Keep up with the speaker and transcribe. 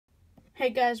Hey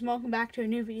guys, welcome back to a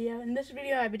new video. In this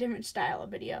video, I have a different style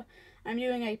of video. I'm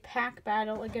doing a pack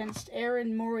battle against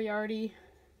Erinn Moriarty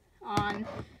on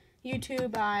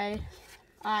YouTube. I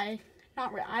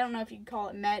don't know if you can call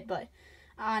it met, but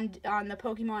on the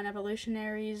Pokemon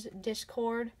Evolutionaries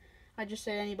Discord, I just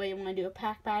said anybody want to do a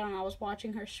pack battle, and I was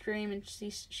watching her stream, and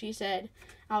she said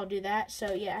I'll do that.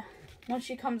 So yeah, once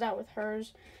she comes out with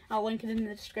hers, I'll link it in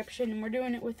the description, and we're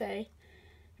doing it with a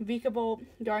Vikavolt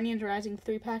Guardians Rising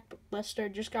 3-pack Blister.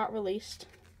 Just got released.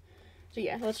 So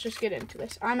yeah, let's just get into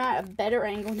this. I'm at a better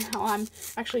angle now. I'm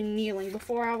actually kneeling.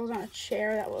 Before I was on a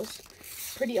chair that was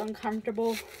pretty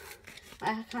uncomfortable.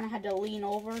 I kind of had to lean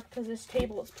over because this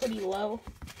table is pretty low.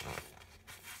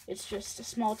 It's just a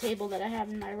small table that I have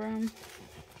in my room.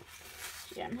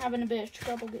 Yeah, I'm having a bit of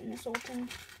trouble getting this open.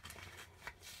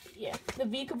 Yeah, the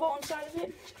Vikavolt inside of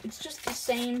it, it's just the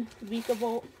same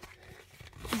Vikavolt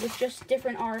with just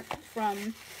different art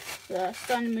from the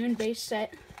Sun and Moon base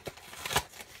set.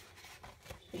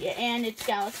 Yeah, and it's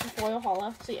Galaxy Foil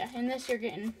Holo. So yeah, in this you're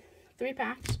getting 3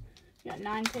 packs. You got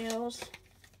Ninetales,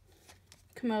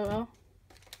 Komodo,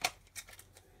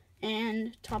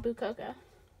 and Tapu Koko.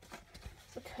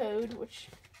 The code, which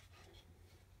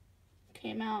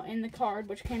came out in the card,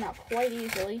 which came out quite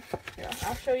easily. Here,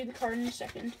 I'll show you the card in a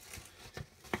second.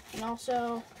 And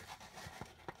also,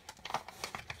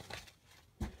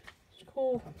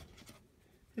 cool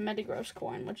Metagross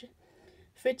coin, which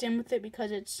fits in with it because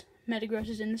it's Metagross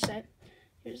is in the set.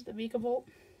 Here's the Vikavolt.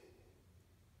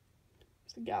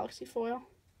 It's the Galaxy Foil.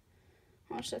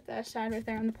 I'll set that aside right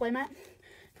there on the playmat.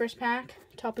 First pack,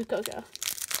 Tapu Koko.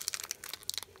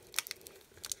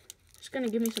 It's gonna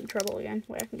give me some trouble again.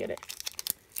 Where I can get it.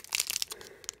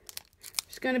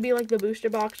 It's gonna be like the booster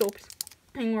box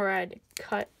opening where I had to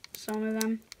cut some of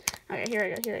them. Okay, here I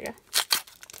go.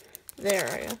 There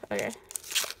I go. Okay.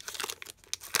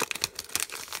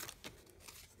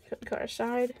 Put the card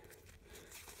aside.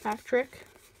 Half trick.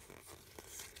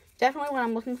 Definitely what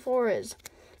I'm looking for is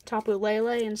Tapu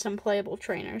Lele and some playable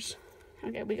trainers.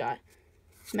 Okay, we got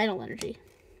Metal Energy,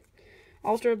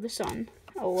 Altar of the Sun,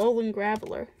 Alolan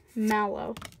Graveler,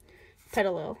 Mallow,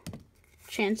 Petalil,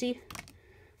 Chansey,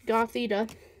 Gothita,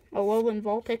 Alolan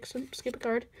Vulpix, skip a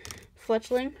card,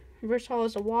 Fletchling, Versatile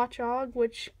is a Watchog,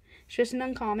 which is just an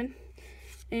uncommon,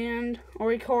 and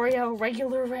Oricorio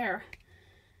regular rare.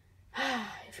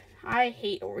 I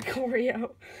hate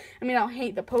Oricorio. I mean, I don't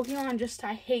hate the Pokemon, just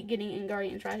I hate getting in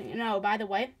Guardians Rising. And oh, by the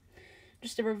way,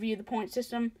 just to review the point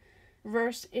system,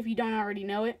 reverse, if you don't already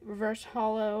know it, reverse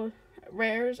holo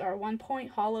rares are 1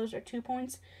 point, holos are 2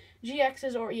 points,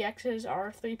 GXs or EXs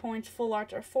are 3 points, full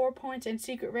arts are 4 points, and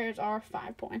secret rares are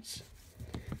 5 points.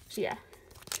 So yeah,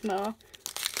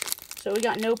 so we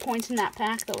got no points in that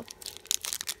pack, though.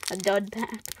 A dud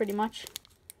pack, pretty much.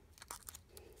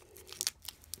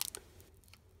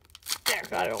 There,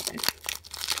 got it open.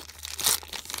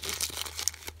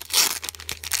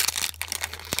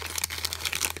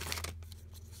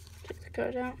 Take the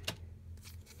code out.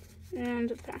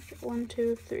 And pack 1,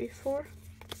 2, 3, 4.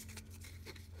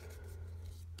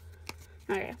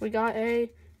 Okay, we got a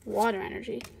Water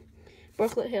Energy,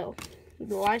 Brooklet Hill,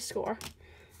 Gliscor,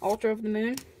 Altar of the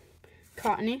Moon,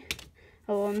 Cottony,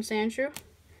 Alolan Sandshrew,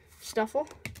 Stuffle,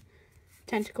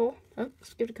 Tentacle, oh,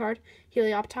 skipped a card,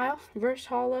 Helioptile, Reverse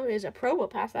Holo is a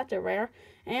Probopass, that's a rare,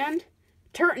 and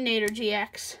Turtonator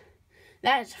GX.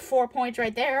 That's 4 points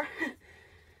right there.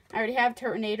 I already have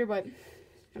Turtonator, but,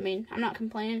 I mean, I'm not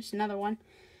complaining, it's another one.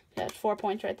 That's 4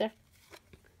 points right there.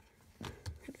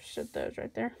 Just set those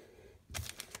right there.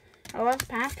 Our last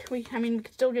pack, we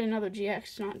could still get another GX,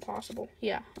 it's not impossible.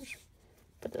 Yeah, let's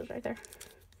put those right there.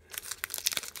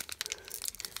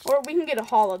 Or we can get a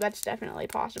holo, that's definitely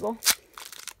possible.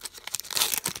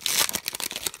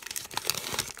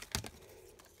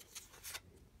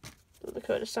 Put the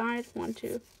code aside. 1,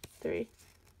 2, 3,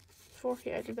 4.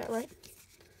 Yeah, I did that right.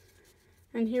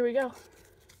 And here we go.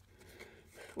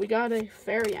 We got a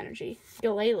Fairy Energy,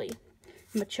 Galele,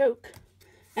 Machoke,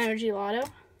 Energy Lotto,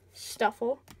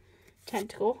 Stuffle,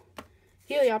 Tentacle,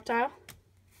 Helioptile,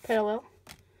 Petalil,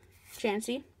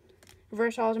 Chansey,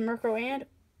 Reverse Holo is a Murkrow, and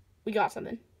we got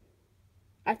something.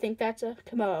 I think that's a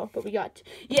Komodo, but we got,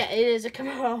 yeah, it is a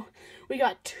Komodo. We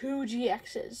got 2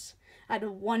 GXs out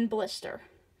of 1 blister.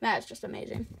 That's just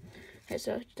amazing. Okay,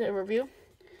 so to review,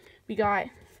 we got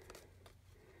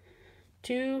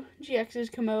 2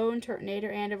 GXs, Komodo and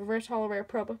Turtonator, and a Reverse Holo Rare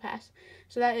Probopass.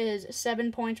 So that is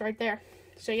 7 points right there.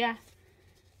 So yeah,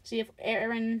 see if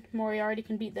Erinn Moriarty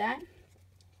can beat that.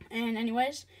 And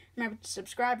anyways, remember to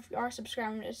subscribe if you are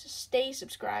subscribing, to stay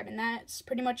subscribed, and that's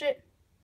pretty much it.